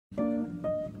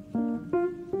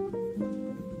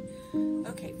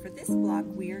block,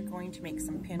 we are going to make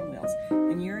some pinwheels,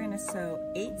 and you're going to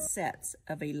sew 8 sets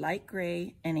of a light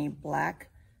gray and a black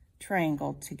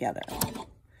triangle together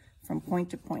from point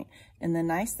to point. And the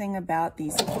nice thing about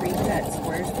these pre-cut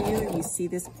squares for you, you see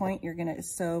this point, you're going to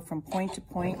sew from point to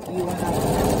point. You will have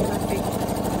a perfect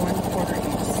 1/4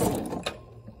 inch seam.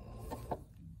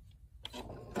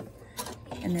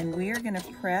 And then we are going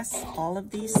to press all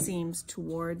of these seams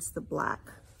towards the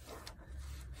black.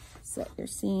 Set your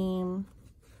seam.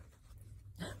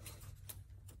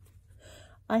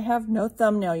 I have no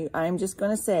thumbnail. I'm just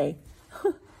going to say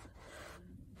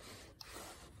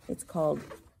it's called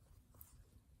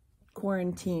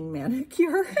quarantine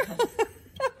manicure.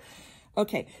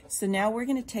 Okay, so now we're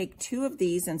going to take 2 of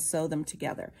these and sew them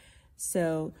together.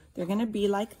 So they're going to be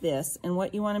like this, and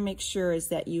what you want to make sure is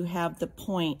that you have the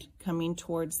point coming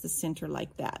towards the center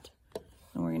like that.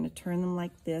 And we're going to turn them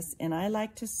like this, and I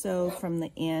like to sew from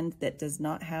the end that does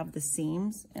not have the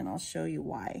seams, and I'll show you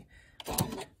why.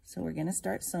 So we're going to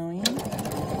start sewing,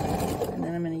 and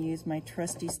then I'm going to use my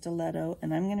trusty stiletto,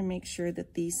 and I'm going to make sure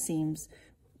that these seams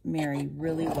marry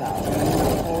really well. And I'm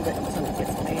going to hold it until it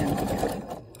gets ironed here.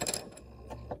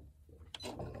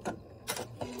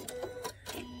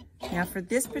 Now for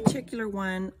this particular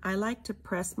one, I like to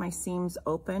press my seams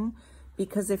open,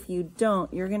 because if you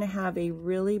don't, you're going to have a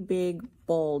really big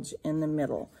bulge in the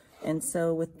middle. And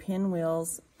so with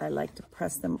pinwheels, I like to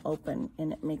press them open,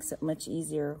 and it makes it much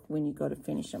easier when you go to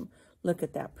finish them. Look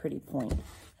at that pretty point.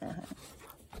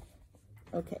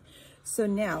 Okay, so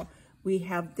now we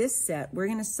have this set. We're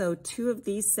going to sew 2 of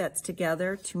these sets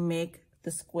together to make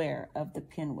the square of the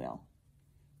pinwheel.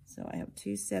 So I have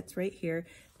 2 sets right here.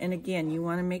 And again, you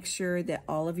want to make sure that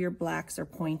all of your blacks are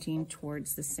pointing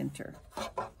towards the center.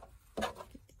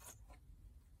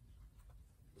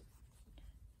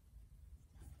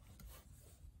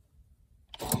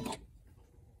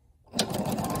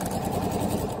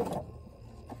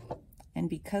 And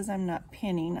because I'm not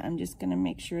pinning, I'm just going to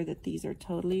make sure that these are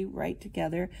totally right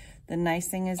together. The nice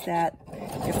thing is that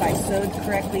if I sewed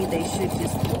correctly, they should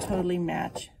just totally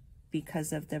match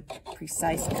because of the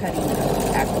precise cutting of the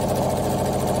Accuquilt.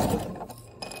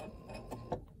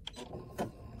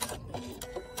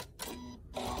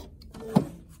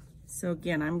 So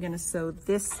again, I'm going to sew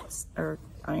this, or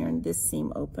iron this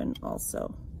seam open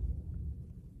also.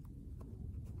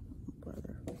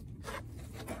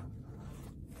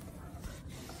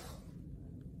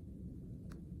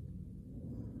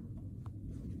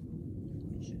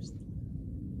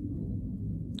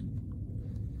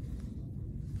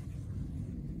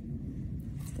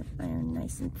 Iron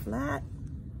nice and flat,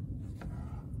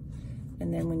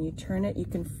 and then when you turn it, you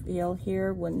can feel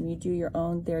here when you do your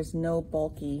own, there's no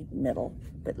bulky middle,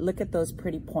 but look at those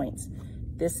pretty points.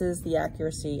 This is the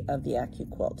accuracy of the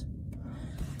Accuquilt,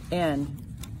 and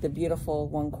the beautiful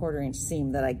 1/4 inch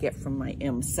seam that I get from my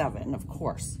M7, of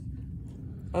course.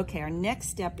 Okay, our next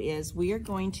step is we are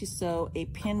going to sew a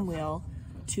pinwheel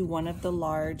to one of the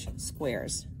large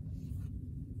squares.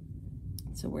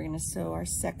 So we're going to sew our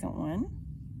second one.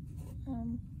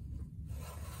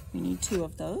 We need 2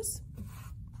 of those.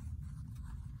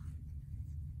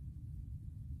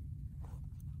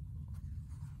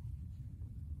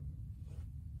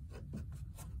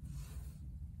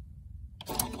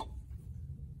 I'm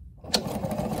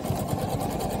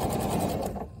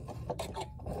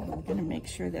going to make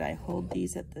sure that I hold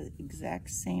these at the exact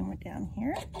same down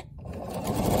here.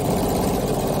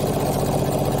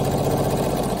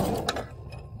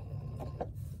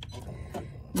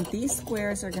 These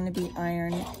squares are going to be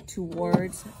ironed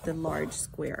towards the large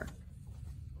square.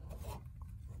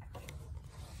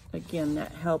 Again,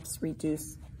 that helps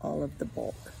reduce all of the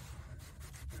bulk.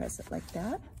 Press it like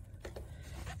that.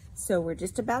 So we're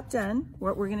just about done.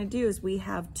 What we're going to do is we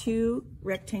have 2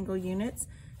 rectangle units,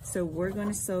 so we're going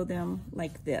to sew them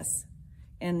like this.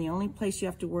 And the only place you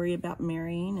have to worry about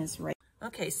marrying is right.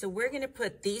 Okay, so we're going to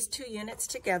put these 2 units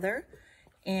together,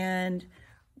 and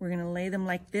we're going to lay them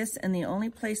like this, and the only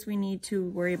place we need to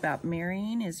worry about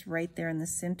marrying is right there in the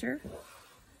center.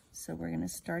 So we're going to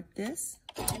start this.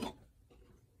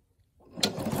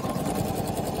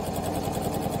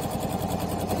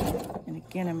 And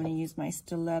again, I'm going to use my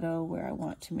stiletto where I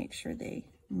want to make sure they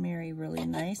marry really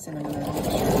nice, and I'm going to make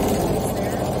sure it's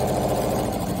there.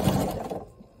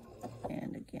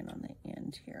 And again on the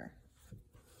end here.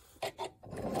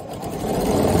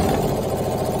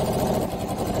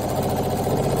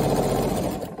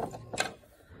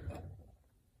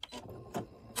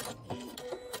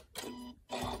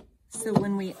 So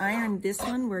when we iron this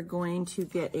one, we're going to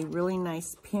get a really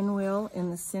nice pinwheel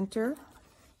in the center.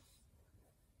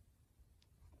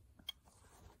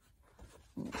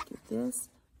 I'm going to get this.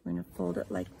 We're going to fold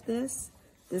it like this.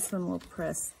 This one will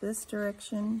press this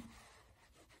direction,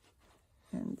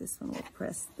 and this one will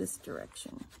press this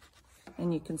direction.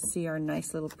 And you can see our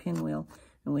nice little pinwheel,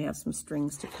 and we have some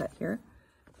strings to cut here.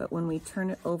 But when we turn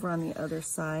it over on the other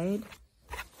side,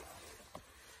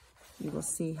 you will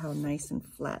see how nice and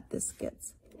flat this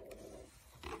gets.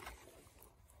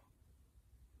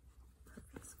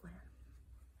 Perfect square.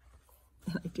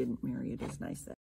 And I didn't marry it as nice.